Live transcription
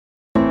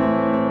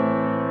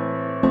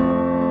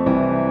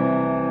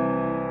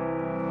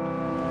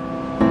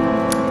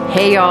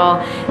Hey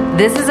y'all,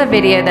 this is a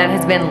video that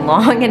has been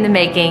long in the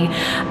making,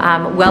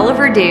 well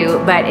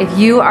overdue, but if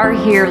you are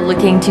here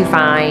looking to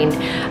find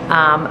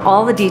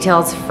all the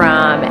details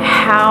from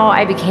how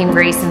I became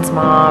Grayson's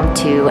mom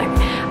to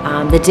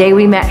the day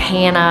we met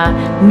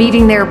Hannah,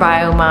 meeting their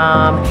bio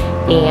mom,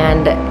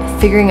 and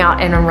figuring out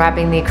and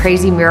unwrapping the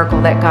crazy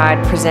miracle that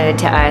God presented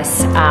to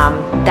us,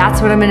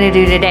 that's what I'm gonna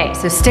do today.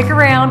 So stick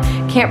around.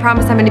 Can't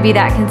promise I'm gonna be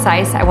that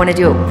concise. I wanna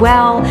do it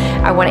well.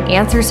 I wanna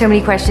answer so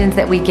many questions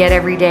that we get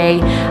every day.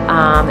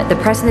 The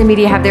press and the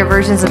media have their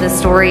versions of the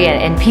story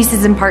and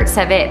pieces and parts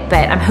of it,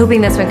 but I'm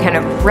hoping this one kind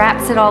of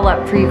wraps it all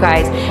up for you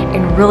guys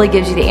and really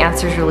gives you the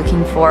answers you're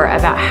looking for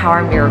about how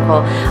our miracle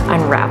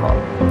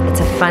unraveled. It's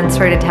a fun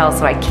story to tell,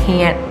 so I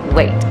can't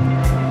wait.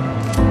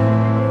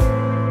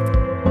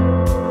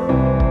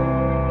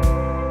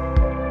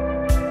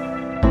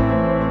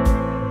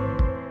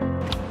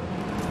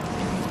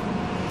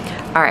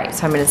 All right,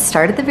 so I'm gonna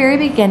start at the very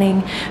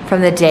beginning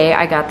from the day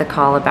I got the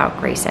call about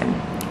Grayson.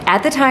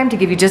 At the time, to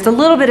give you just a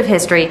little bit of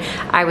history,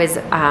 I was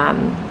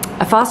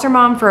a foster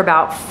mom for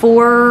about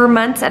 4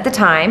 months at the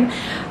time,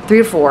 3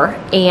 or 4,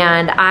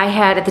 and I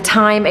had at the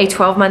time a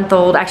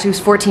 12-month-old, actually it was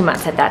 14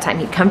 months at that time.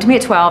 He'd come to me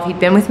at 12, he'd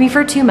been with me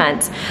for 2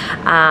 months,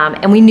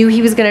 and we knew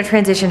he was gonna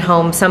transition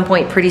home some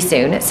point pretty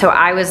soon. So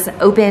I was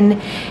open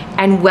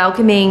and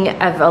welcoming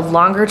of a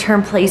longer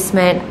term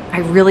placement. I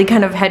really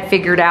kind of had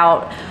figured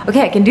out,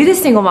 okay, I can do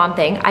this single mom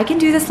thing, I can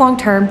do this long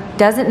term,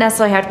 doesn't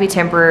necessarily have to be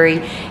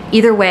temporary.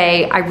 Either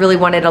way, I really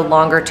wanted a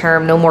longer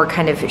term, no more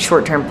kind of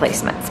short term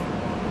placements.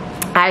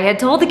 I had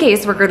told the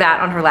caseworker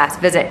that on her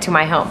last visit to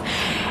my home.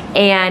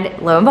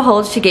 And lo and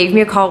behold, she gave me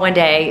a call one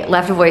day,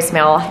 left a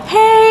voicemail.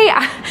 Hey,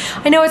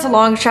 I know it's a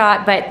long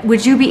shot, but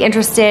would you be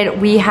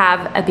interested? We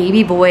have a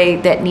baby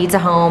boy that needs a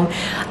home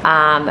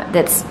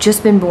that's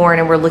just been born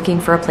and we're looking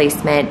for a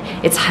placement.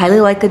 It's highly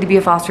likely to be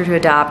a foster to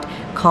adopt.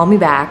 Call me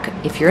back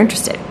if you're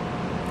interested.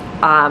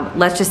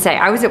 Let's just say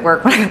I was at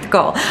work when I got the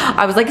call.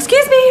 I was like,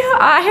 excuse me,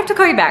 I have to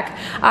call you back.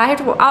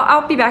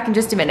 I'll be back in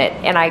just a minute.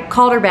 And I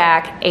called her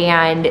back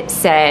and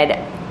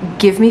said,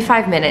 give me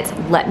 5 minutes,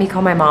 let me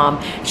call my mom.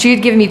 She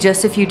had given me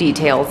just a few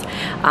details.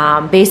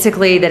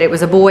 Basically that it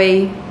was a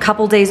boy,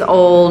 couple days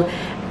old.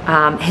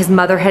 His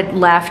mother had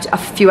left a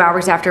few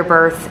hours after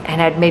birth and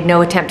had made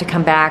no attempt to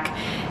come back.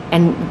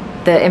 And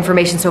the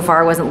information so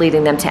far wasn't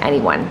leading them to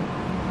anyone.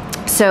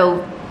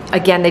 So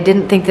again, they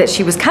didn't think that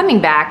she was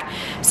coming back,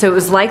 so it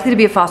was likely to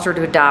be a foster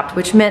to adopt,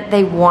 which meant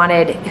they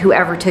wanted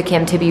whoever took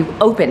him to be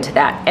open to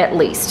that, at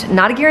least.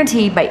 Not a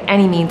guarantee by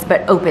any means,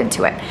 but open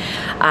to it,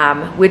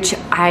 which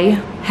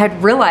I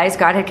had realized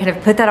God had kind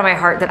of put that on my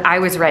heart that I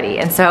was ready.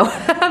 And so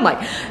I'm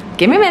like,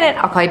 give me a minute,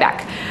 I'll call you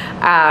back.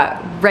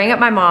 Rang up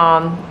my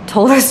mom,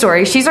 told her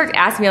story. She started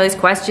asking me all these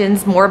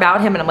questions more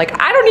about him, and I'm like,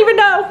 I don't even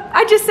know.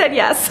 I just said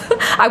yes.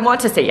 I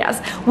want to say yes.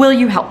 Will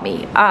you help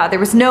me? There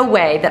was no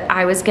way that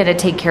I was gonna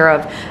take care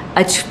of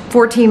a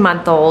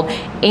 14-month-old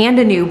and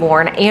a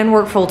newborn and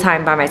work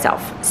full-time by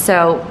myself.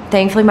 So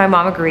thankfully my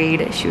mom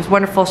agreed. She was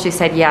wonderful. She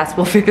said, yes,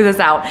 we'll figure this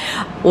out.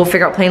 We'll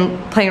figure out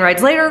plane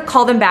rides later,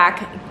 call them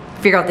back,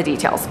 figure out the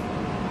details.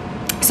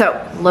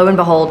 So lo and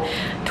behold,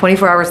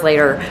 24 hours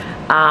later,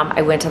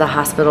 I went to the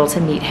hospital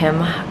to meet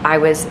him. I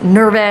was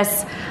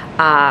nervous.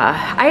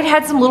 I had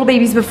had some little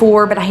babies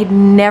before, but I had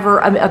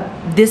never,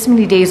 this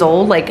many days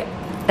old, like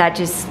that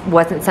just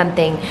wasn't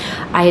something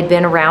I had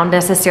been around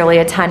necessarily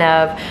a ton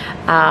of.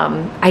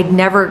 I'd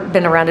never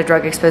been around a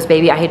drug exposed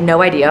baby. I had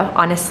no idea,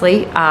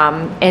 honestly.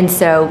 And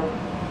so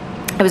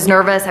I was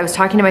nervous. I was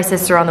talking to my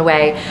sister on the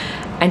way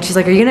and she's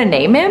like, are you gonna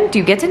name him? Do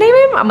you get to name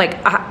him? I'm like,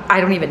 I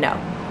don't even know.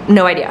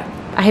 No idea.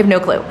 I have no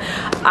clue.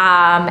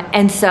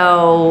 And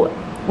so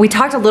we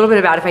talked a little bit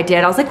about if I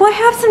did. I was like, well, I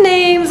have some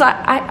names.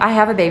 I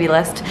have a baby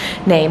list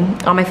name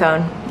on my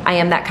phone. I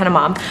am that kind of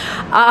mom.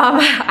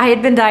 I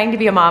had been dying to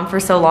be a mom for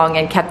so long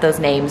and kept those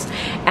names.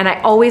 And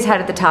I always had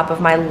at the top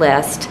of my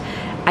list,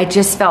 I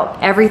just felt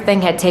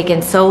everything had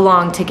taken so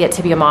long to get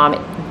to be a mom.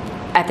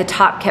 At the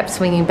top kept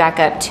swinging back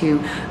up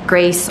to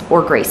Grace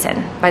or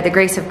Grayson. By the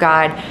grace of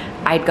God,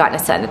 I'd gotten a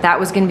son. That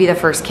was gonna be the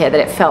first kid,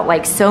 that it felt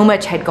like so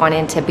much had gone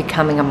into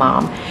becoming a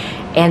mom.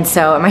 And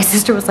so my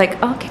sister was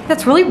like, okay,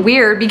 that's really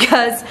weird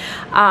because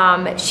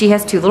she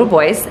has 2 little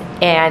boys.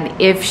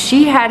 And if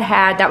she had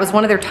had, that was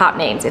one of their top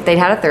names, if they'd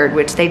had a third,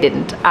 which they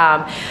didn't.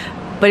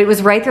 But it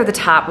was right there at the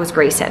top was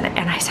Grayson.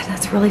 And I said,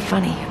 that's really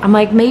funny. I'm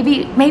like,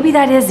 maybe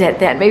that is it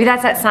then. Maybe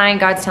that's that sign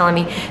God's telling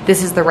me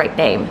this is the right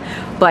name.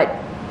 But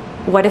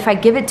what if I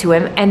give it to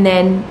him and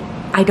then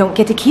I don't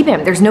get to keep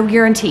him? There's no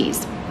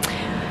guarantees.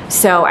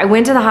 So I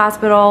went to the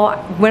hospital,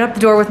 went up the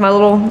door with my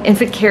little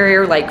infant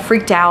carrier, like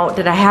freaked out.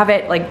 Did I have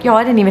it? Like, y'all,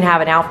 I didn't even have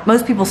an outfit.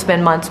 Most people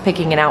spend months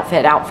picking an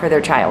outfit out for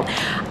their child.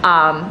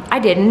 I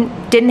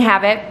didn't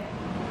have it.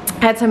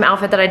 I had some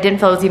outfit that I didn't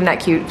feel was even that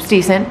cute. It's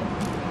decent,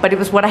 but it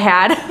was what I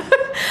had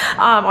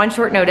on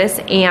short notice.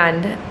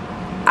 And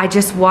I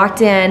just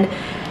walked in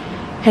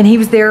and he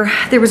was there.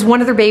 There was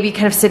one other baby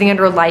kind of sitting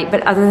under a light,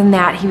 but other than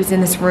that, he was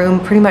in this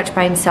room pretty much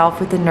by himself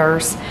with the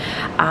nurse.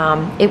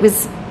 It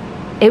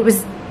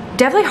was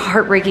definitely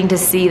heartbreaking to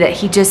see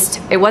that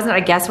it wasn't, I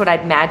guess, what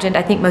I'd imagined.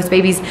 I think most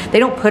babies, they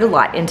don't put a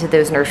lot into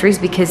those nurseries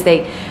because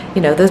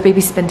those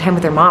babies spend time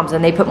with their moms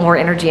and they put more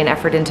energy and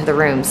effort into the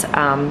rooms.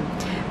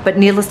 But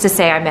needless to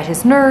say, I met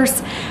his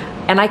nurse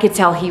and I could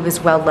tell he was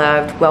well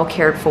loved, well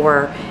cared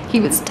for. He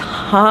was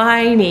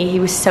tiny. He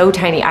was so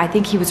tiny. I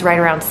think he was right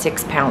around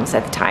 6 pounds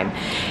at the time.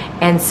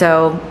 And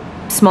so,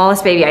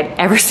 smallest baby I'd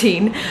ever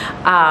seen.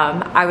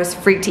 I was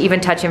freaked to even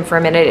touch him for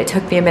a minute. It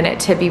took me a minute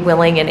to be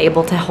willing and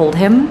able to hold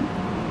him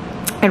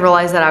and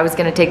realized that I was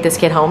gonna take this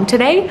kid home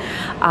today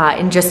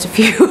in just a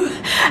few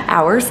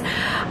hours.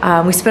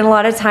 We spent a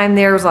lot of time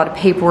there. There was a lot of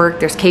paperwork.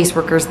 There's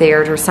caseworkers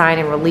there to sign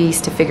and release,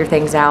 to figure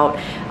things out.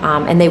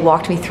 And they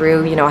walked me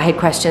through, I had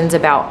questions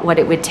about what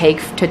it would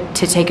take to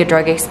take a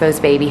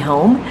drug-exposed baby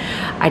home.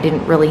 I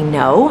didn't really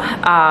know.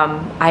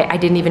 I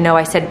didn't even know.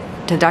 I said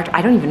to the doctor,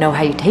 I don't even know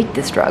how you take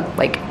this drug.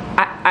 Like,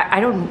 I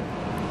don't,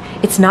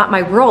 it's not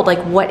my world. Like,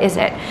 what is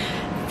it?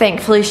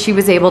 Thankfully, she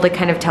was able to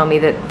kind of tell me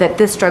that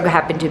this drug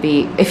happened to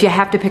be, if you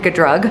have to pick a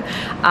drug,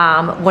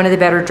 one of the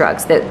better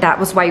drugs. That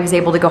was why he was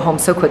able to go home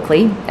so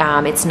quickly.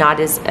 It's not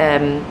as,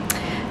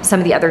 some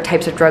of the other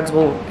types of drugs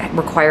will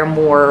require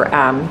more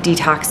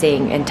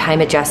detoxing and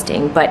time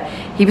adjusting, but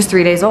he was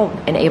 3 days old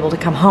and able to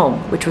come home,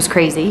 which was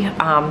crazy.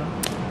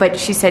 But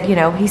she said,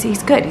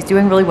 he's good, he's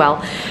doing really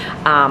well.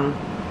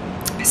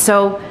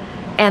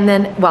 And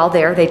then while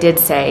there, they did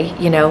say,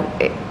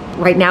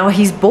 right now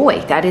he's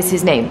Boy. That is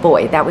his name,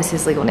 Boy. That was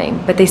his legal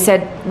name. But they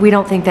said, we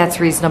don't think that's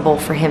reasonable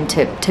for him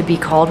to be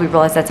called. We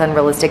realize that's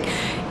unrealistic.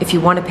 If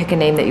you want to pick a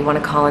name that you want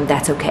to call him,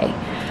 that's okay.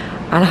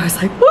 And I was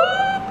like,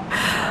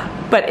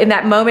 woo! But in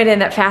that moment, in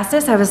that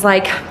fastness, I was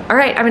like, all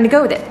right, I'm going to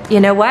go with it. You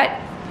know what?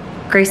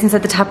 Grayson's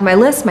at the top of my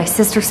list. My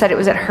sister said it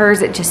was at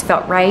hers. It just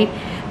felt right.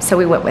 So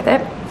we went with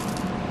it.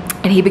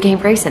 And he became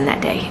Grayson that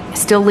day.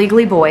 Still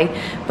legally Boy,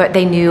 but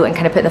they knew and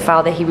kind of put in the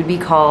file that he would be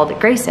called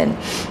Grayson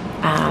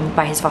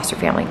by his foster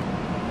family.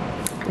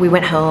 We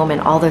went home and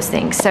all those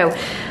things. So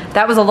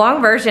that was a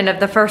long version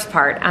of the first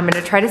part. I'm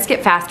gonna try to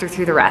skip faster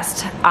through the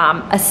rest.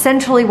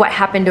 Essentially what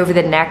happened over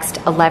the next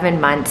 11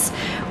 months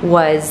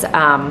was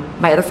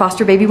my other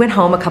foster baby went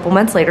home a couple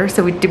months later.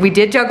 So we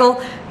did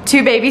juggle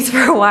 2 babies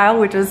for a while,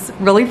 which was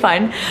really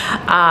fun.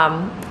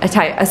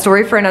 A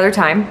story for another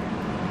time.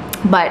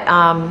 But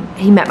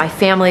he met my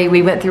family.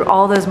 We went through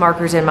all those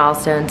markers and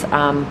milestones.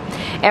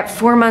 At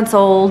 4 months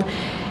old,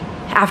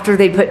 after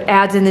they put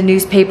ads in the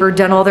newspaper,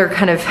 done all their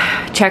kind of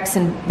checks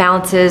and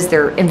balances,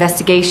 their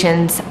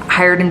investigations,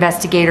 hired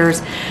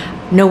investigators,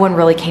 no one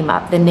really came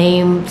up. The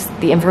names,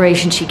 the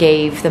information she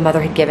gave, the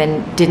mother had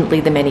given, didn't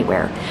lead them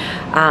anywhere.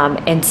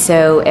 And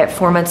so at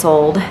 4 months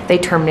old, they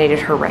terminated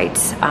her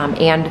rights.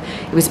 And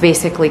it was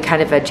basically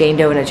kind of a Jane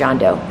Doe and a John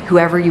Doe.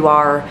 Whoever you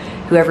are,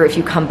 if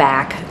you come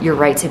back, your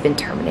rights have been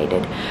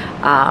terminated.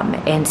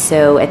 And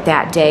so at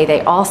that day, they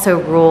also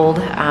ruled,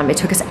 it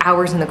took us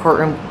hours in the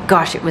courtroom.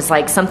 Gosh, it was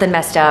like something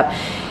messed up.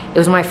 It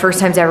was one of my first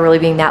times ever really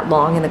being that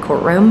long in the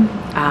courtroom.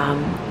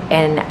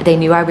 And they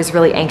knew I was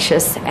really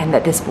anxious and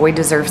that this boy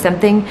deserved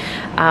something,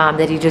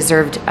 that he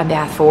deserved a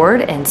path forward.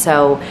 And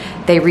so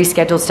they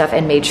rescheduled stuff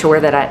and made sure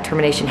that a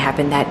termination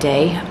happened that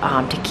day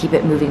to keep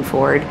it moving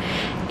forward.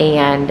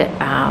 And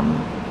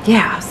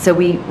yeah, so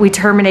we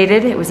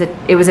terminated. It was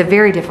a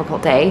very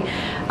difficult day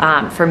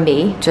for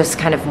me, just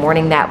kind of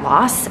mourning that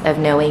loss of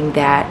knowing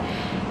that,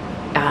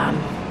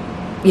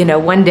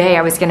 one day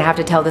I was going to have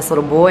to tell this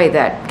little boy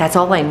that that's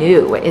all I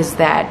knew, is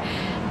that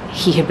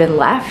he had been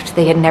left.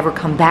 They had never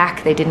come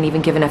back. They didn't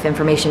even give enough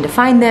information to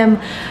find them.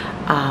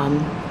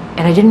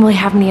 And I didn't really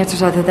have any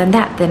answers other than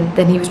that,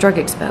 then he was drug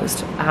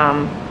exposed.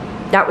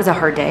 That was a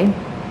hard day.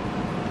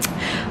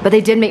 But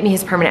they did make me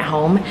his permanent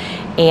home.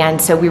 And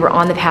so we were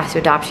on the path to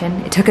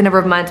adoption. It took a number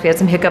of months. We had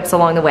some hiccups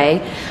along the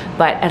way.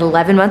 But at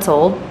 11 months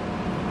old,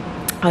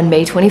 on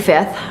May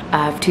 25th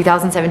of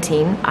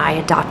 2017, I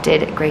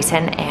adopted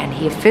Grayson, and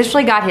he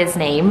officially got his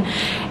name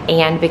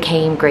and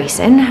became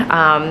Grayson.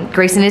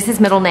 Grayson is his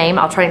middle name.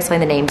 I'll try to explain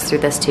the names through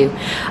this too.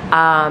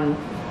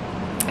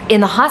 In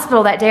the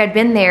hospital that day I'd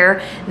been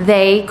there,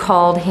 they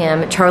called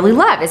him Charlie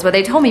Love, is what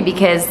they told me,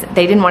 because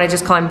they didn't want to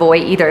just call him Boy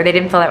either. They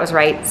didn't feel that was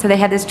right. So they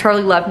had this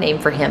Charlie Love name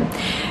for him.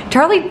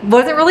 Charlie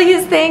wasn't really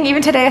his thing.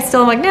 Even today I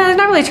still am like, no, it's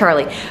not really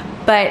Charlie.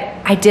 But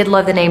I did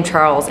love the name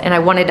Charles, and I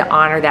wanted to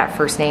honor that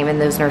first name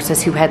and those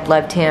nurses who had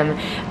loved him.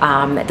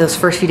 Those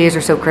first few days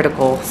are so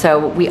critical.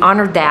 So we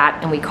honored that,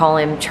 and we call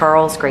him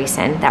Charles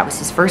Grayson. That was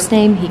his first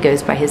name. He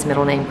goes by his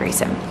middle name,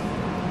 Grayson.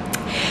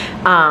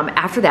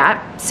 After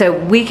that, so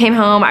we came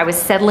home, I was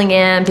settling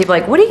in. People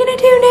were like, what are you gonna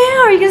do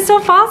now? Are you gonna still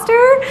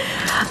foster?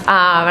 And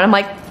I'm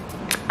like,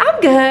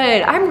 I'm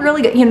good. I'm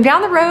really good.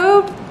 Down the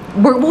road,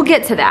 we'll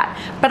get to that.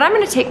 But I'm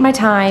gonna take my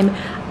time.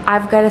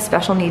 I've got a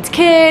special needs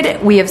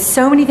kid. We have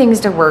so many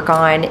things to work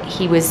on.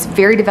 He was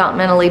very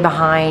developmentally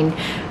behind,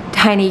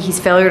 tiny, he's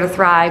failure to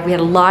thrive. We had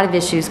a lot of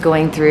issues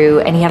going through,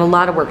 and he had a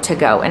lot of work to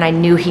go, and I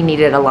knew he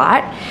needed a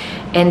lot.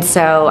 And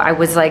so I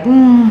was like,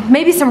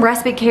 maybe some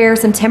respite care,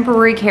 some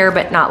temporary care,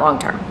 but not long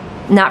term,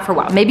 not for a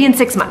while. Maybe in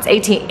 6 months,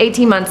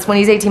 18 months, when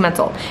he's 18 months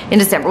old, in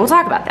December. We'll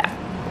talk about that.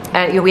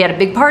 We had a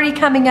big party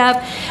coming up.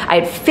 I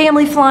had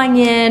family flying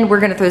in. We're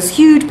gonna throw this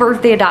huge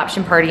birthday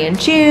adoption party in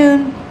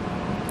June.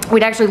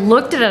 We'd actually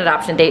looked at an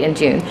adoption date in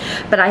June,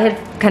 but I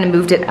had kind of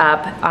moved it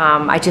up.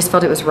 I just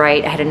felt it was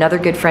right. I had another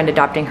good friend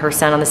adopting her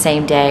son on the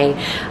same day.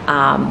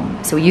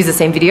 So we used the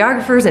same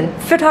videographers and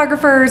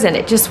photographers, and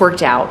it just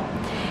worked out.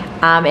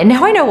 And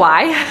now I know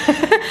why,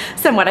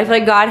 somewhat. I feel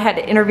like God had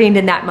intervened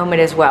in that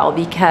moment as well,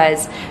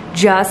 because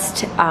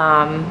just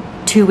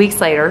 2 weeks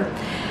later,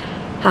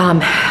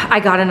 I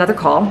got another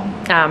call.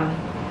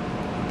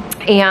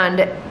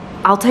 And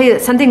I'll tell you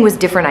that something was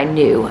different. I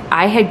knew.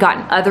 I had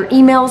gotten other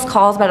emails,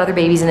 calls about other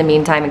babies in the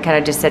meantime, and kind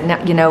of just said, no,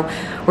 you know,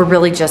 we're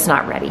really just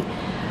not ready.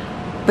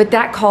 But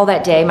that call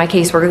that day, my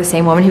caseworker, the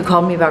same woman who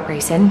called me about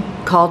Grayson,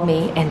 called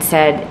me and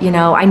said, you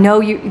know, I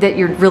know that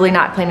you're really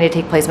not planning to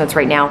take placements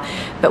right now,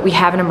 but we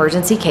have an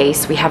emergency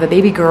case. We have a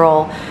baby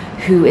girl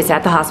who is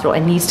at the hospital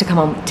and needs to come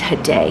home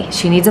today.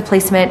 She needs a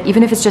placement,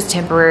 even if it's just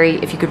temporary.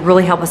 If you could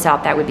really help us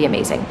out, that would be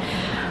amazing.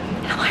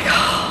 And I'm like,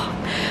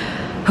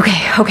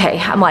 oh, okay.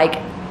 I'm like,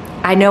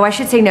 I know I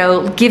should say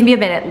no. Give me a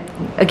minute.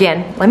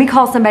 Again, let me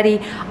call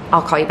somebody.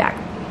 I'll call you back.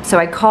 So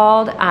I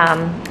called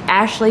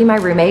Ashley, my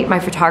roommate, my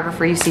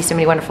photographer. You see so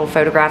many wonderful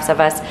photographs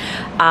of us,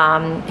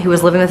 who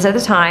was living with us at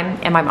the time,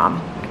 and my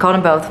mom. I called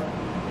them both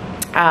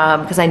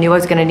because I knew I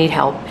was going to need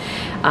help.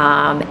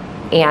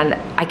 And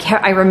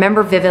I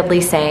remember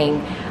vividly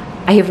saying,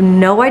 I have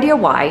no idea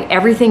why.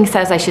 Everything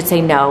says I should say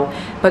no,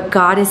 but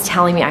God is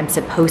telling me I'm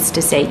supposed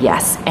to say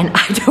yes, and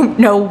I don't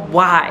know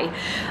why.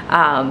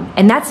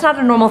 And that's not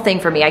a normal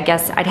thing for me. I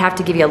guess I'd have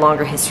to give you a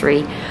longer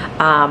history.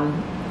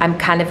 I'm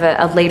kind of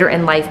a later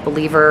in life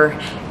believer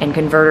and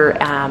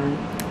converter,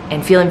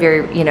 and feeling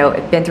very, you know,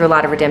 been through a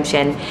lot of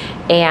redemption,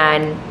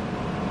 and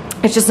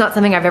it's just not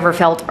something I've ever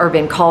felt or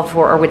been called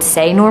for or would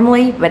say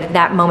normally, but at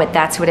that moment,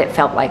 that's what it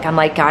felt like. I'm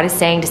like, God is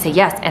saying to say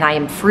yes, and I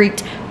am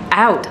freaked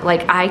out.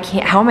 Like, I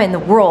can't, how am I in the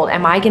world?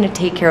 Am I going to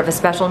take care of a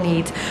special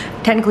needs?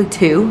 Technically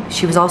 2.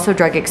 She was also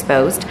drug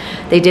exposed.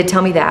 They did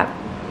tell me that,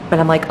 but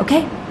I'm like,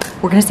 okay,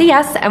 we're going to say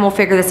yes, and we'll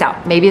figure this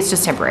out. Maybe it's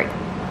just temporary.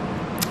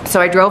 So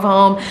I drove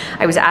home.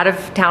 I was out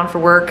of town for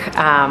work,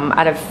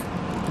 out of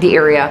the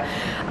area.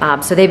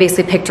 So they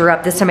basically picked her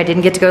up. This time I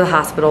didn't get to go to the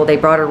hospital. They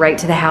brought her right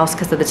to the house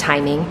because of the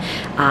timing,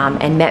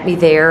 and met me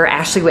there.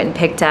 Ashley went and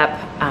picked up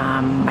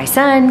my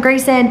son,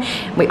 Grayson.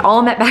 We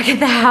all met back at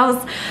the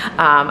house.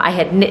 I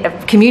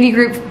had community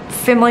group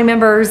family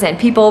members and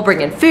people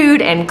bringing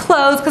food and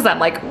clothes, because I'm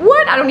like,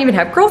 what? I don't even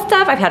have girl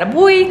stuff. I've had a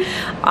boy.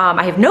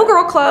 I have no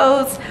girl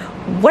clothes.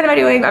 What am I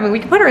doing? I mean, we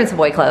could put her in some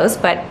boy clothes,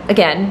 but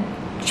again,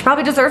 she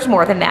probably deserves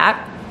more than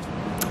that.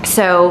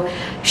 So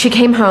she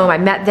came home, I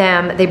met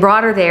them, they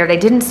brought her there. They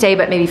didn't stay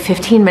but maybe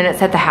 15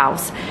 minutes at the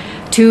house.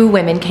 2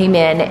 women came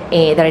in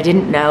that I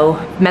didn't know,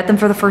 met them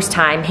for the first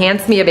time,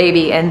 hands me a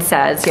baby and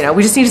says, you know,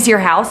 we just need to see your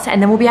house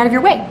and then we'll be out of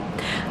your way.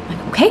 I'm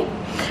like, okay.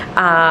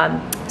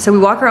 So we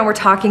walk around, we're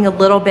talking a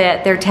little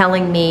bit. They're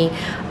telling me,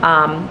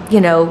 you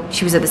know,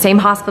 she was at the same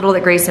hospital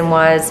that Grayson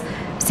was,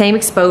 same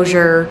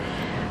exposure.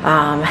 So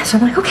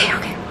I'm like, okay,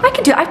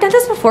 I've done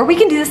this before. We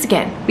can do this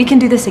again. We can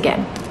do this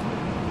again.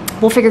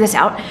 We'll figure this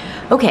out.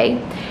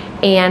 Okay.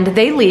 And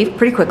they leave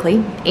pretty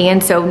quickly.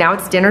 And so now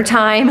it's dinner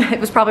time.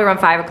 It was probably around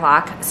 5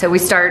 o'clock. So we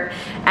start,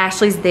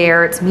 Ashley's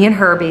there. It's me and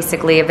her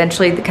basically.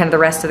 Eventually the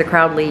rest of the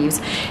crowd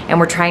leaves, and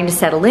we're trying to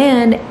settle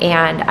in,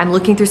 and I'm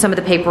looking through some of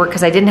the paperwork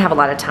because I didn't have a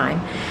lot of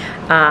time.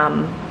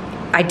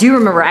 I do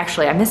remember,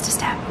 actually, I missed a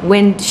step.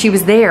 When she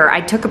was there, I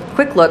took a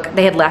quick look.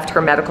 They had left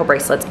her medical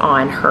bracelets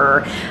on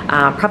her,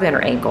 probably on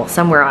her ankle,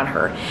 somewhere on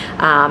her.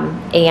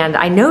 And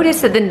I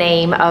noticed that the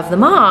name of the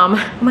mom,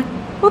 I'm like,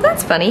 well,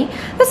 that's funny.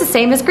 That's the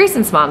same as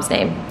Grayson's mom's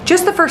name,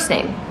 just the first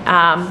name.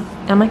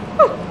 And I'm like,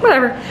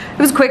 whatever. It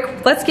was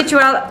quick. Let's get you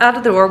out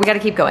of the door. We got to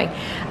keep going.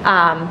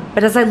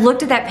 But as I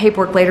looked at that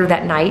paperwork later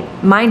that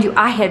night, mind you,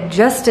 I had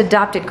just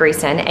adopted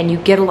Grayson, and you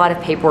get a lot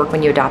of paperwork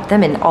when you adopt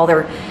them, and all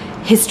their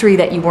history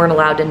that you weren't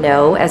allowed to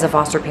know as a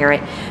foster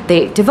parent,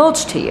 they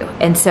divulged to you.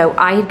 And so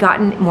I had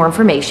gotten more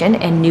information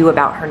and knew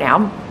about her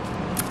now,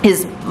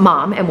 his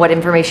mom, and what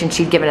information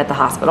she'd given at the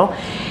hospital.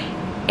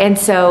 And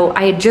so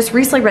I had just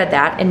recently read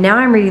that, and now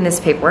I'm reading this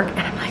paperwork, and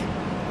I'm like,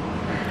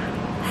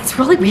 that's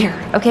really weird,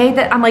 okay?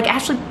 That I'm like,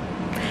 Ashley,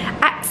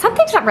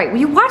 something's not right. Will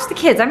you watch the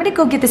kids? I'm gonna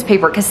go get this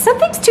paperwork because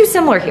something's too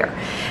similar here.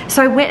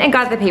 So I went and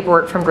got the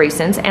paperwork from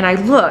Grayson's, and I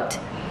looked.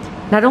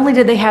 Not only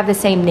did they have the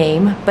same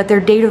name, but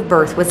their date of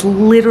birth was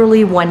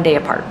literally 1 day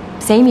apart.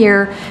 Same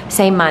year,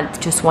 same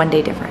month, just 1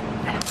 day different.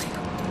 And I'm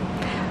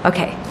like,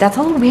 okay, that's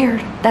a little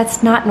weird.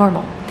 That's not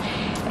normal.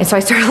 And so I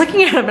started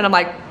looking at them, and I'm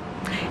like,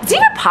 is it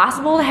even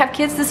possible to have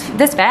kids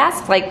this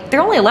fast? Like,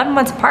 they're only 11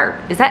 months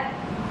apart. Is that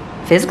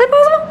physically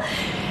possible?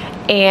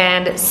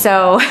 And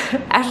so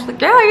Ashley's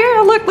like,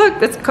 yeah, look,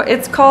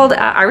 it's called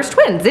Irish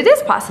twins. It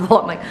is possible.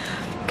 I'm like,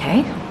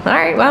 okay, all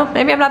right, well,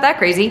 maybe I'm not that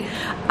crazy.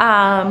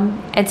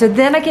 And so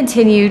then I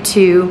continue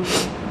to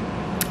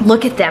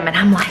look at them, and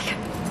I'm like,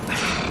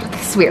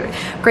 this is weird.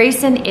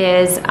 Grayson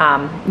is,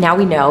 now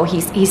we know,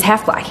 he's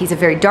half black. He's a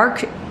very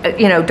dark,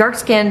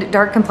 dark-skinned,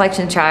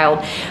 dark-complexioned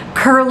child,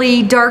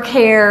 curly, dark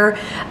hair,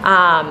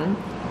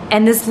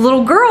 And this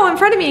little girl in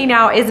front of me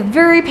now is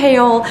very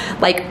pale,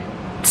 like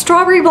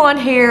strawberry blonde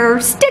hair,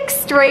 stick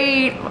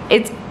straight.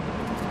 It's,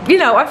 you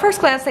know, at first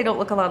glance they don't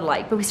look a lot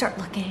alike, but we start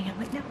looking, I'm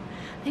like, no,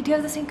 they do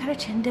have the same kind of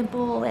chin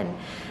dimple, and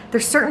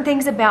there's certain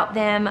things about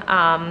them.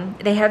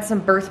 They had some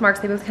birthmarks.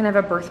 They both kind of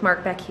have a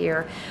birthmark back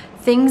here.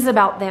 Things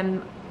about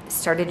them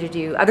started to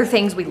do, other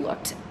things we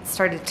looked,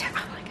 started to,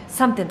 I'm like,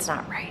 something's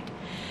not right.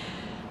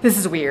 This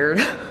is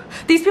weird.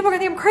 These people are gonna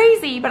think I'm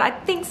crazy, but I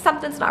think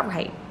something's not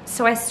right.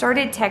 So I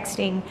started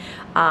texting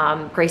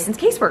Grayson's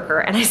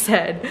caseworker, and I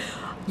said,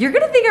 you're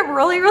gonna think I'm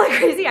really, really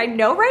crazy, I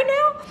know right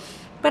now,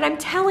 but I'm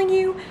telling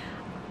you,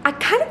 I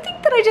kind of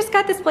think that I just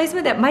got this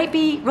placement that might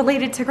be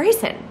related to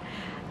Grayson.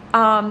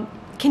 Can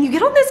you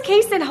get on this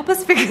case and help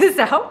us figure this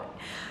out?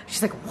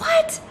 She's like,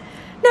 what?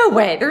 No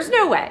way, there's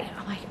no way.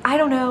 I'm like, I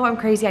don't know, I'm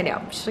crazy, I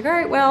know. She's like, all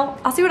right, well,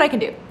 I'll see what I can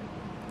do.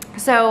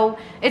 So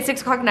it's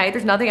 6 o'clock at night,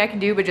 there's nothing I can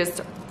do but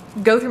just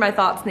go through my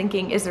thoughts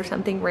thinking, is there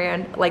something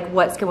like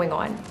what's going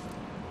on?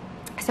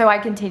 So I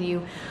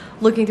continue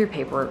looking through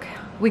paperwork.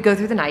 We go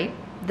through the night.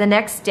 The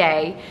next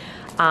day,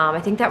 I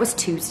think that was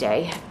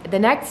Tuesday. The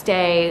next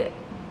day,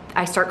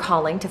 I start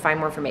calling to find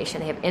more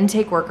information. They have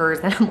intake workers,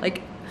 and I'm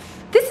like,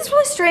 this is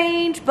really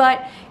strange,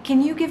 but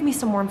can you give me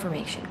some more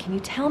information? Can you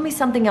tell me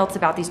something else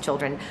about these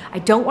children? I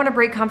don't want to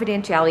break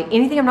confidentiality.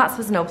 Anything I'm not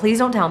supposed to know, please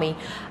don't tell me.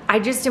 I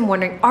just am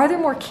wondering, are there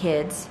more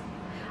kids?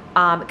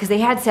 Because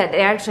they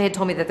actually had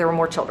told me that there were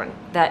more children.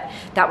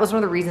 That was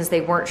one of the reasons they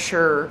weren't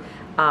sure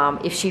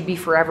if she'd be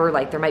forever.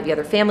 Like, there might be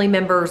other family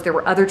members. There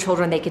were other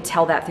children. They could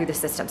tell that through the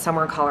system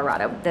somewhere in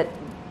Colorado that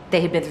they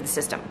had been through the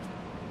system.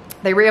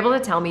 They were able to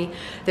tell me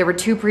there were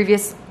 2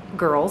 previous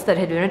girls that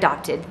had been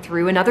adopted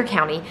through another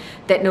county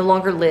that no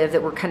longer live,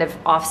 that were kind of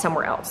off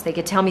somewhere else. They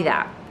could tell me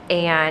that.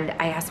 And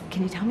I asked them,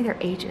 can you tell me their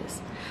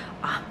ages?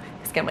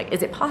 Because I'm like,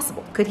 is it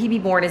possible? Could he be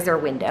born? Is there a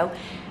window?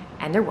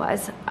 And there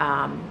was.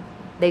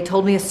 They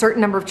told me a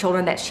certain number of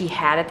children that she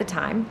had at the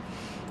time.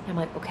 I'm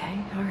like, okay,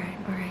 all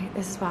right,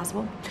 this is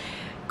possible.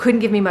 Couldn't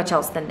give me much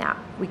else than that.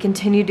 We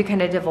continued to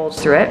kind of divulge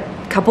through it.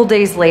 A couple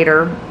days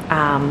later,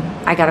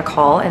 I got a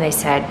call, and they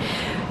said,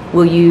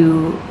 will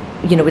you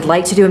know, we'd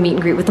like to do a meet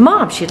and greet with the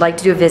mom. She'd like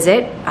to do a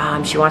visit.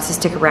 She wants to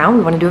stick around.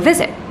 We want to do a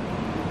visit.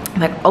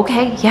 I'm like,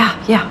 okay,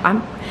 yeah,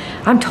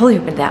 I'm totally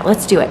open to that.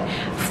 Let's do it.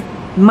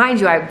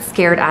 Mind you, I'm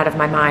scared out of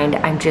my mind.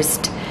 I'm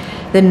just,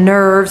 the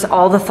nerves,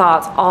 all the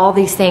thoughts, all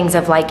these things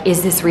of like,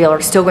 is this real,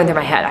 are still going through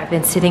my head. I've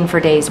been sitting for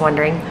days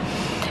wondering,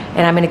 and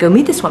I'm gonna go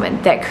meet this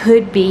woman that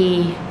could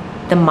be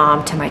the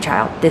mom to my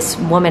child. This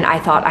woman I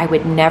thought I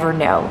would never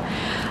know.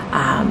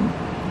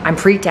 I'm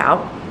freaked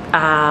out,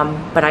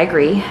 but I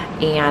agree.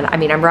 And I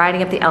mean, I'm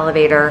riding up the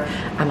elevator,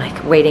 I'm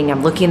like waiting,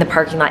 I'm looking in the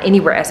parking lot,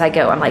 anywhere as I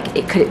go. I'm like,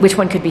 which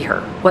one could be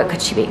her? What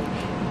could she be?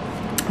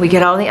 We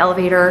get out of the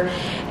elevator,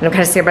 and I'm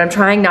kind of scared, but I'm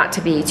trying not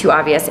to be too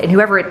obvious. And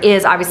whoever it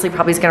is, obviously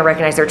probably is gonna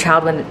recognize their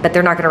child, but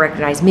they're not gonna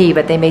recognize me,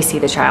 but they may see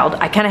the child.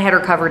 I kind of had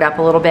her covered up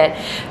a little bit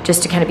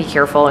just to kind of be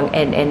careful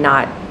and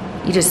not,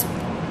 you just,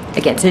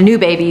 again, it's a new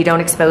baby, you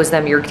don't expose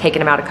them, you're taking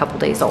them out a couple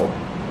days old.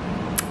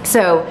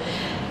 So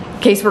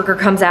caseworker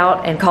comes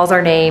out and calls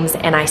our names,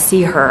 and I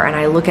see her and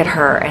I look at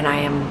her, and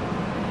I am,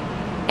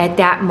 at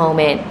that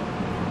moment,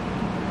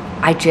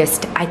 I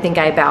think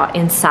I about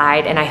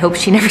inside, and I hope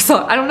she never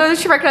saw, I don't know if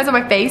she recognized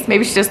my face,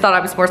 maybe she just thought I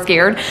was more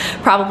scared,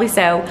 probably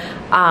so,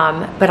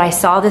 but I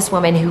saw this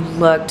woman who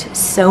looked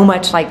so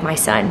much like my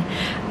son,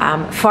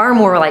 far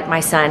more like my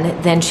son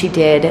than she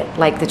did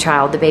like the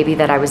child, the baby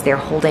that I was there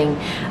holding,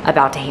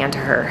 about to hand to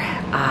her,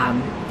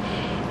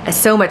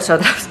 so much so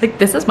that I was like,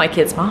 this is my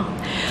kid's mom.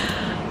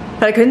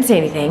 But I couldn't say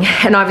anything,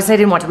 and obviously I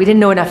didn't want to. We didn't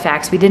know enough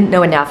facts, we didn't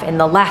know enough, and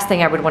the last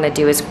thing I would want to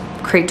do is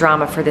create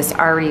drama for this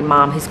already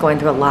mom who's going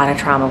through a lot of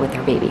trauma with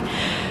her baby.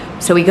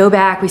 So we go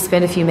back, we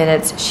spend a few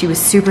minutes. She was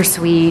super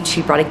sweet.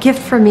 She brought a gift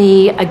for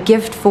me, a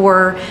gift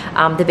for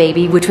the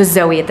baby, which was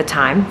Zoe at the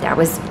time. That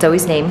was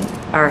Zoe's name,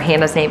 or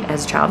Hannah's name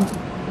as a child.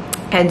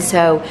 And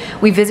so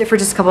we visit for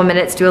just a couple of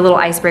minutes, do a little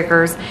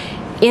icebreakers.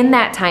 In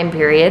that time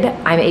period,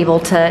 I'm able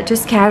to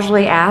just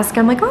casually ask,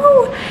 I'm like,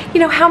 oh, you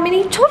know, how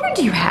many children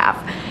do you have?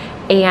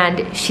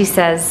 And she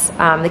says,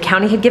 the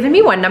county had given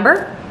me one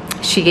number.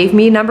 She gave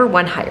me number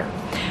 1 higher.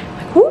 I'm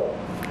like, whoo,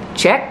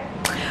 check.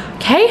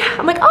 Okay,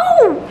 I'm like,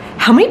 oh,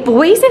 how many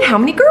boys and how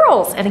many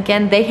girls? And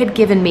again, they had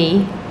given me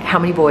how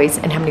many boys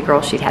and how many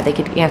girls she'd had. They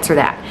could answer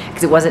that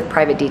because it wasn't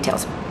private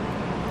details.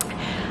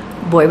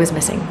 Boy was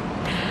missing.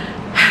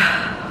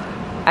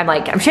 I'm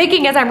like, I'm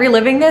shaking as I'm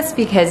reliving this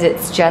because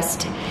it's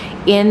just,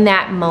 in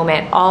that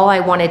moment, all I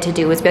wanted to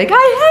do was be like,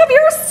 I have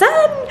your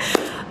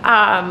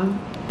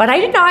son. But I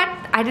did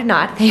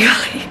not,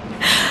 thankfully.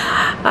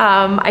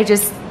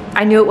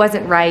 I knew it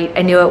wasn't right.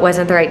 I knew it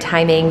wasn't the right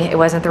timing. It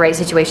wasn't the right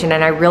situation.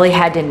 And I really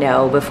had to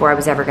know before I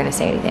was ever gonna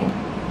say anything.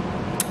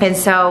 And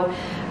so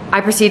I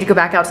proceeded to go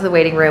back out to the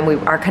waiting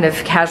room. Our kind of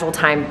casual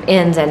time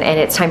ends, and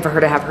it's time for her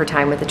to have her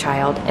time with the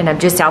child. And I'm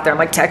just out there, I'm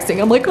like texting.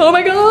 I'm like, oh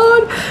my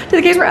God, to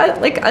the case where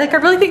like I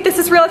really think this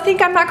is real. I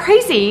think I'm not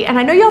crazy. And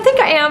I know y'all think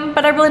I am,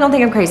 but I really don't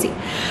think I'm crazy.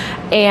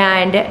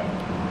 And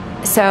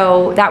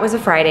so that was a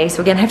Friday.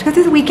 So again, I have to go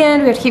through the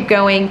weekend. We have to keep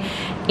going.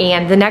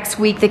 And the next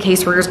week, the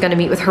caseworker is going to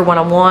meet with her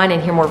one-on-one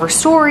and hear more of her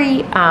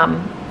story.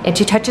 And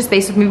she touches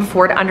base with me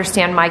before to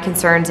understand my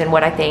concerns and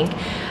what I think.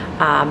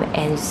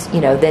 And,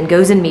 you know, then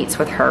goes and meets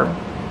with her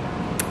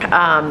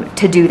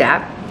to do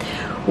that.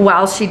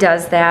 While she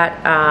does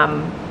that,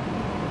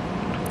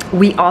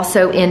 we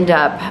also end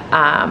up,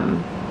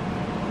 I'm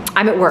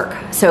at work.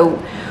 So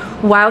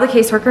while the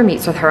caseworker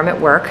meets with her, I'm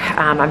at work.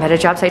 I'm at a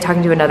job site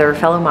talking to another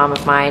fellow mom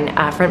of mine,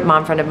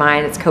 friend of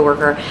mine, it's a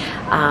coworker.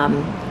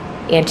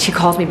 And she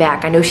calls me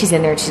back. I know she's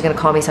in there and she's gonna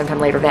call me sometime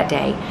later that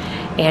day.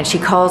 And she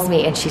calls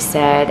me and she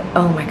said,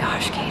 oh my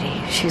gosh,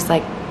 Katie. She's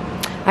like,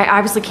 I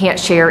obviously can't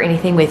share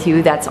anything with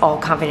you. That's all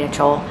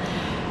confidential.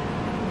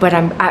 But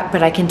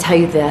I can tell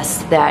you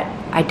this, that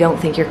I don't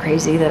think you're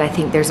crazy, that I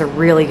think there's a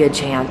really good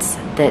chance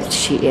that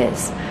she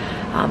is,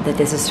 that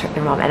this is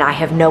her mom. And I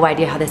have no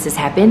idea how this has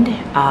happened.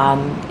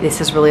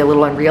 This is really a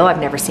little unreal. I've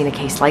never seen a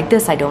case like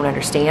this. I don't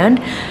understand,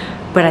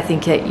 but I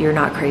think that you're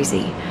not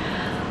crazy.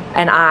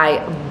 And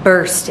I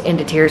burst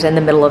into tears in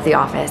the middle of the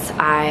office.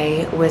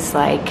 I was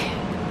like,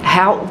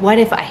 what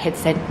if I had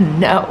said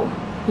no?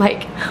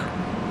 Like,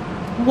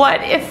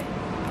 what if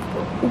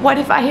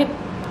I had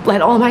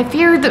let all my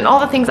fears and all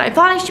the things I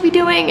thought I should be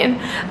doing, and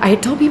I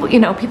had told people, you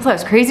know, people I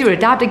was crazy to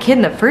adopt a kid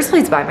in the first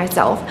place by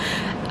myself,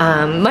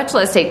 much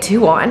less take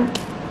two on.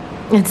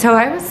 And so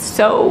I was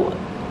so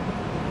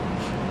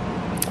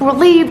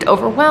relieved,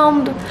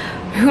 overwhelmed.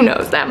 Who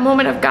knows, that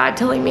moment of God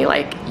telling me,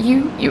 like,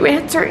 you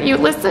answer, you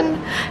listen,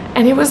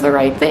 and it was the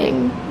right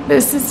thing.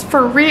 This is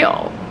for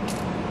real.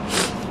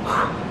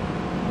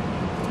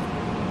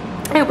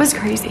 It was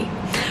crazy.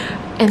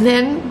 And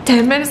then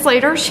 10 minutes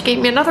later, she gave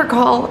me another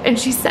call, and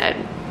she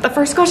said, the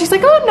first call, she's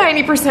like, oh,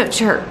 90%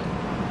 sure.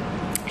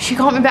 She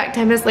called me back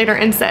 10 minutes later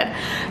and said,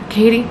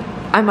 Katie,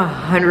 I'm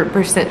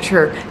 100%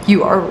 sure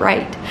you are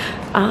right.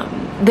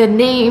 The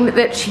name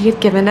that she had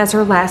given as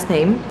her last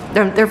name,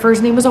 their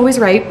first name was always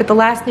right, but the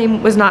last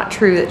name was not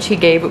true that she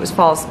gave. It was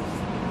false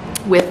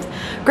with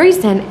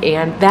Grayson,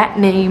 and that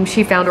name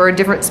she found, or a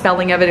different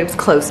spelling of it, it was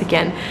close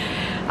again.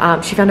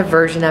 She found a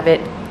version of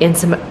it in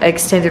some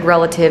extended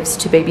relatives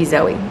to baby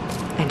Zoe.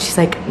 And she's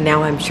like,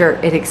 now I'm sure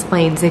it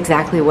explains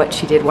exactly what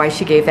she did, why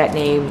she gave that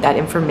name, that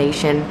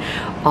information,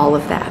 all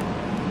of that.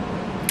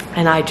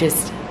 And I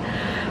just,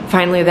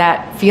 finally,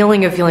 that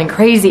feeling of feeling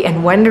crazy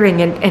and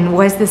wondering, and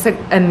was this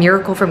a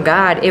miracle from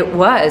God? It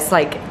was.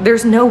 Like,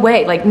 there's no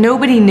way. Like,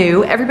 nobody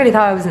knew. Everybody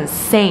thought I was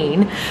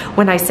insane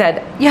when I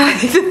said, yeah,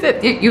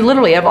 you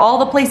literally, of all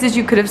the places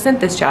you could have sent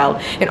this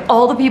child and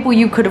all the people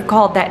you could have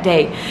called that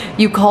day,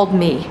 you called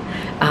me.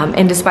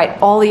 And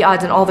despite all the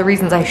odds and all the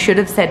reasons I should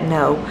have said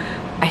no,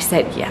 I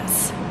said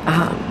yes.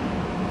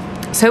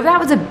 So that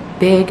was a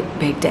big,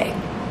 big day.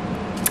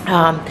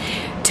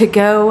 To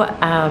go,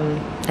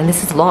 and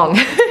this is long,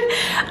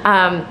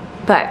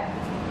 but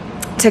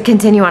to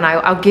continue on,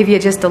 I'll give you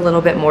just a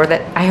little bit more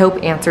that I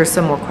hope answers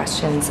some more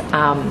questions.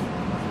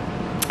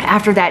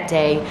 After that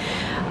day,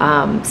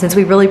 since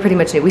we really pretty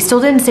much knew, we still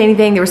didn't say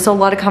anything. There was still a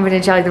lot of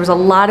confidentiality. There was a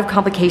lot of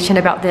complication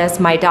about this.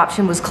 My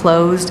adoption was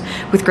closed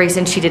with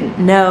Grayson. She didn't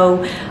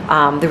know.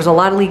 There was a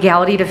lot of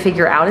legality to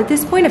figure out at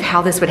this point of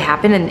how this would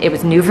happen, and it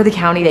was new for the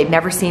county. They'd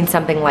never seen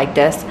something like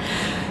this.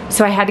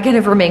 So I had to kind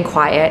of remain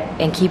quiet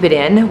and keep it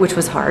in, which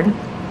was hard.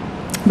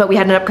 But we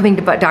had an upcoming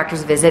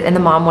doctor's visit, and the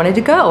mom wanted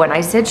to go. And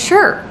I said,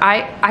 sure,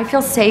 I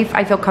feel safe,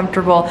 I feel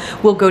comfortable,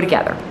 we'll go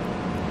together.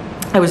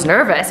 I was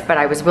nervous, but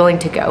I was willing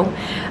to go.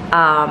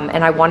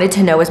 And I wanted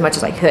to know as much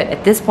as I could.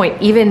 At this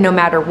point, even no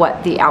matter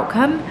what the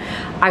outcome,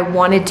 I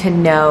wanted to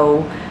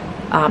know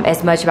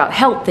as much about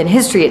health and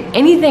history and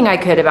anything I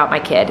could about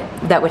my kid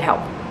that would help.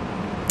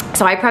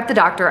 So I prepped the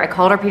doctor. I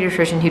called our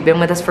pediatrician who'd been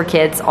with us for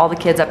kids, all the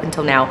kids up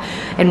until now,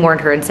 and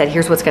warned her and said,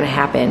 here's what's going to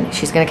happen.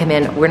 She's going to come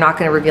in. We're not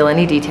going to reveal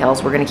any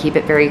details. We're going to keep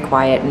it very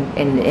quiet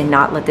and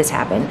not let this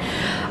happen.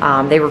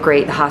 They were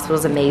great. The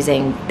hospital's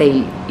amazing.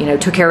 They,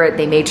 took care of it.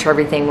 They made sure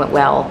everything went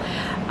well.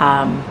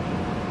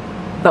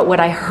 But what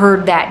I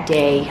heard that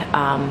day,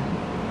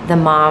 the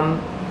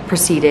mom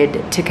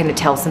proceeded to kind of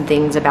tell some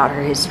things about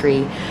her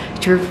history.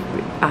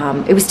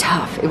 It was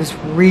tough. It was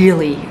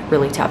really,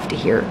 really tough to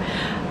hear.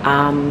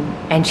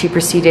 And she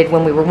proceeded,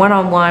 when we were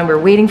one-on-one, we were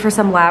waiting for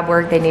some lab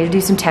work. They needed to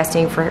do some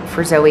testing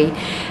for Zoe.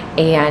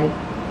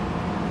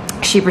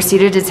 And she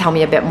proceeded to tell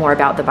me a bit more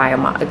about the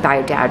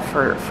bio dad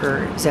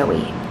for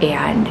Zoe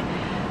and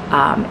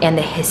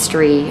the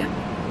history.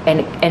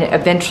 And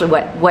eventually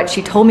what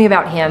she told me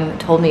about him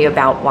told me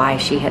about why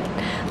she had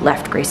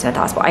left Grayson at the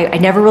hospital. I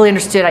never really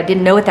understood. I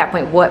didn't know at that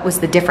point what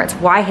was the difference.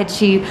 Why had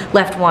she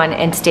left one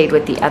and stayed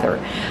with the other?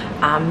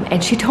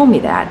 And she told me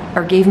that,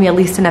 or gave me at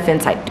least enough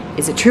insight.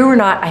 Is it true or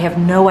not? I have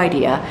no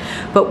idea.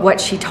 But what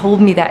she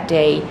told me that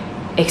day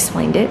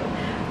explained it.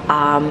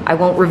 I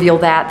won't reveal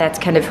that. That's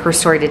kind of her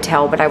story to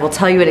tell, but I will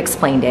tell you it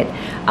explained it.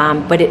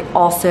 But it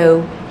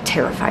also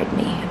terrified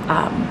me.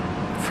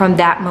 From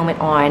that moment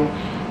on,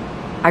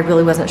 I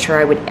really wasn't sure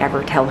I would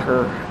ever tell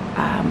her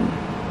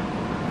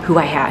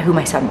who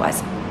my son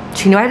was.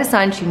 She knew I had a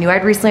son. She knew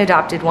I'd recently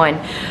adopted one,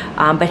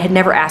 but had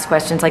never asked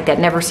questions like that,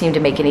 never seemed to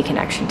make any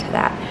connection to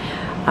that.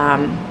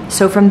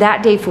 So from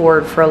that day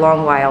forward, for a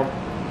long while,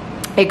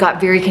 it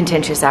got very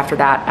contentious after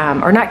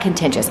that, or not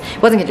contentious.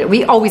 It wasn't contentious.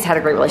 We always had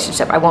a great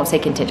relationship. I won't say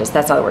contentious.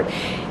 That's not the word.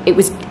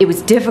 It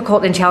was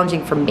difficult and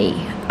challenging for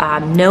me,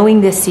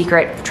 knowing this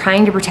secret,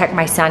 trying to protect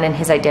my son and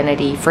his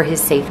identity for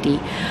his safety,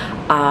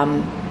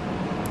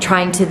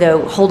 trying to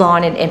though hold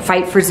on and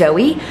fight for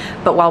Zoe,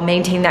 but while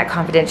maintaining that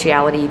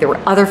confidentiality. There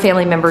were other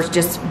family members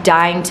just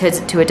dying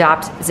to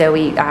adopt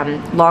Zoe,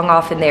 long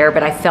off in there,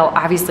 but I felt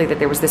obviously that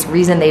there was this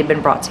reason they had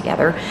been brought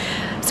together.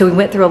 So we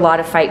went through a lot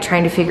of fight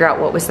trying to figure out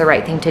what was the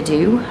right thing to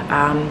do.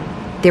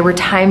 There were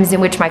times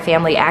in which my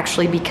family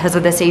actually, because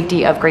of the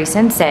safety of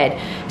Grayson, said,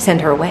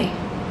 send her away.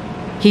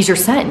 He's your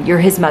son, you're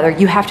his mother,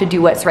 you have to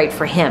do what's right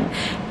for him,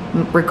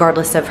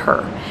 regardless of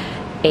her.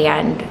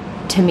 And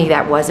to me,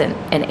 that wasn't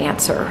an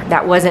answer.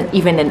 That wasn't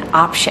even an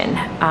option.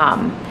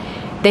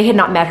 They had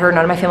not met her,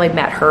 none of my family had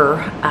met her.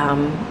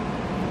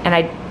 And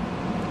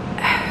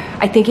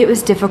I think it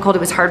was difficult, it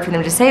was hard for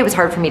them to say, it was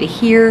hard for me to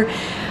hear.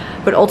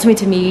 But ultimately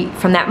to me,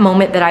 from that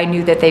moment that I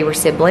knew that they were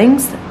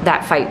siblings,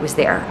 that fight was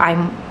there.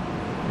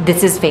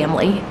 This is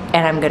family,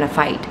 and I'm gonna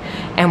fight,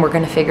 and we're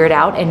gonna figure it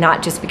out. And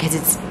not just because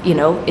it's, you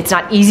know, it's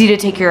not easy to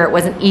take care of. It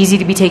wasn't easy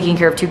to be taking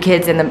care of two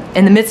kids in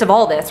the midst of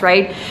all this,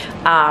 right?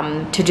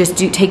 To just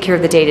take care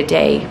of the day to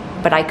day,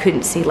 but I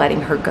couldn't see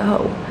letting her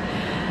go.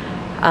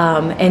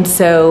 And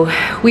so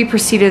we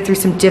proceeded through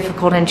some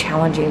difficult and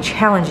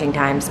challenging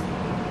times.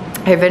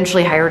 I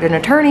eventually hired an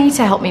attorney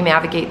to help me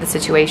navigate the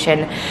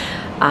situation.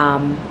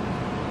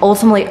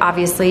 Ultimately,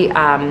 obviously,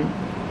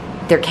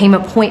 there came a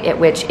point at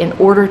which, in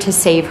order to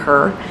save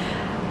her,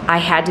 I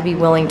had to be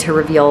willing to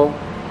reveal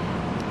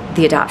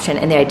the adoption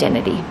and the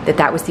identity,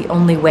 that was the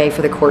only way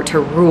for the court to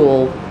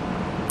rule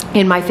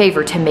in my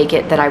favor, to make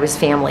it that I was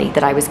family,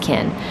 that I was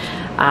kin.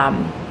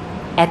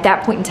 At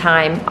that point in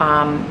time,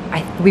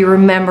 we were a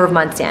member of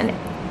months in.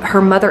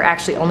 Her mother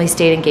actually only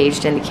stayed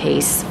engaged in the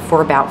case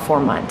for about 4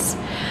 months.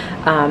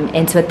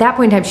 And so at that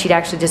point in time, she'd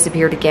actually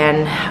disappeared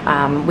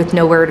again, with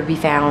nowhere to be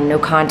found, no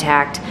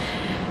contact,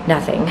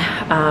 nothing.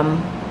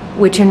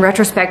 Which in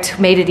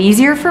retrospect made it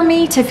easier for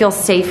me to feel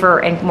safer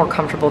and more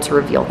comfortable to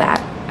reveal that.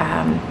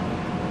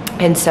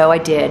 And so I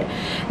did.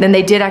 Then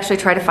they did actually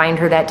try to find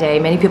her that day.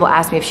 Many people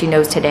ask me if she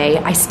knows today.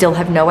 I still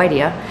have no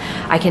idea.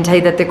 I can tell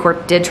you that the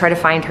court did try to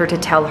find her, to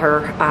tell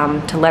her,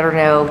 to let her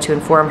know, to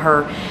inform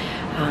her,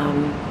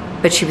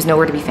 but she was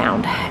nowhere to be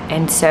found.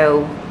 And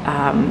so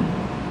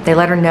they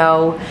let her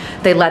know.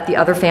 They let the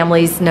other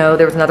families know.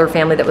 There was another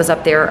family that was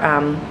up there,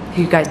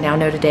 who you guys now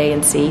know today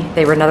and see.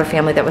 They were another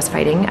family that was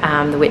fighting,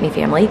 the Whitney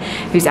family,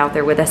 who's out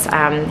there with us,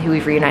 who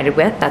we've reunited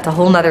with. That's a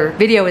whole nother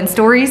video and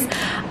stories.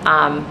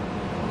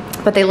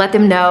 But they let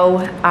them know,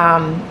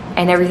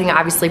 and everything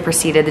obviously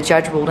proceeded. The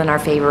judge ruled in our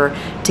favor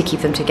to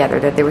keep them together,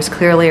 that there was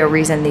clearly a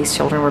reason these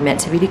children were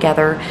meant to be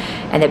together,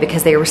 and that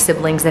because they were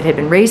siblings that had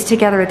been raised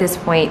together at this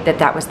point,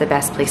 that was the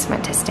best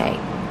placement to stay.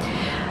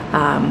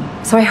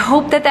 So I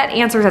hope that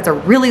answers. That's a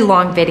really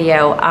long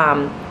video,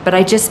 but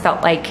I just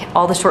felt like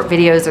all the short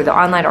videos or the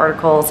online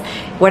articles,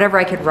 whatever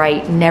I could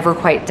write, never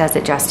quite does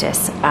it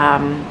justice.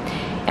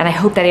 And I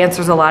hope that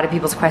answers a lot of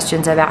people's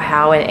questions about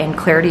how, and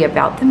clarity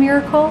about the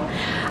miracle.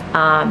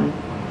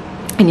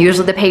 And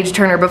usually the page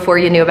turner before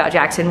you knew about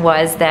Jackson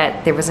was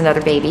that there was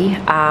another baby.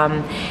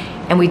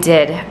 And we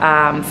did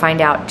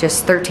find out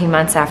just 13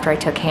 months after I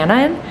took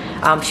Hannah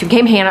in. She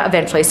became Hannah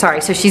eventually,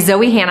 sorry. So she's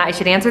Zoe Hannah, I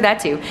should answer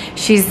that too.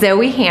 She's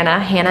Zoe Hannah.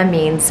 Hannah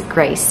means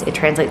grace. It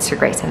translates to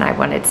grace, and I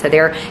wanted, so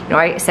there, you know,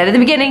 I said at the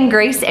beginning,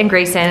 Grace and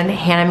Grayson.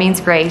 Hannah means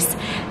grace,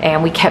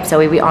 and we kept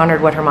Zoe. We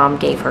honored what her mom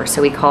gave her.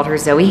 So we called her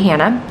Zoe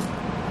Hannah,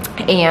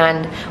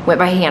 and went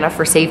by Hannah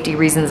for safety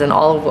reasons and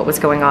all of what was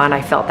going on.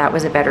 I felt that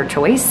was a better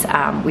choice.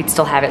 We'd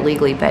still have it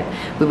legally, but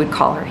we would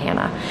call her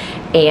Hannah.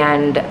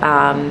 And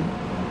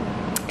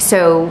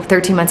so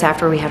 13 months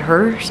after we had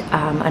her,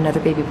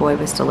 another baby boy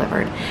was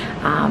delivered.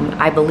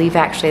 I believe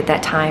actually at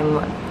that time,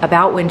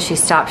 about when she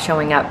stopped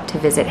showing up to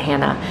visit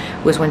Hannah,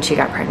 was when she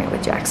got pregnant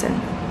with Jackson.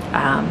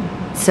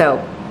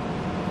 So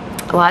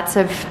lots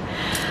of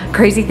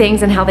crazy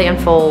things and how they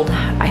unfold.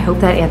 I hope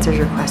that answers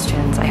your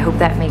questions. I hope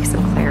that makes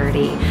some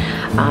clarity.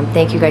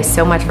 Thank you guys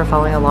so much for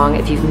following along.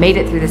 If you've made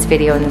it through this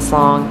video in this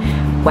long,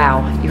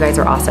 wow, you guys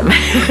are awesome.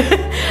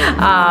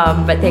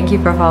 But thank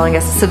you for following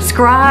us.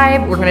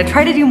 Subscribe. We're gonna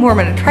try to do more. I'm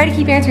gonna try to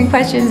keep answering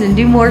questions and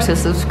do more, so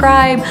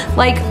subscribe,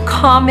 like,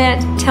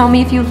 comment, tell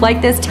me if you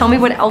like this, tell me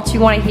what else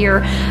you wanna hear.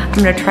 I'm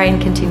gonna try and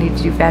continue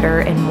to do better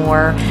and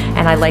more,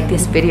 and I like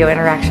this video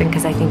interaction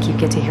because I think you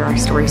get to hear our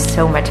stories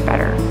so much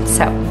better.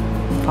 So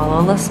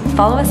follow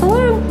us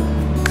along.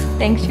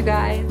 Thanks, you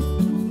guys.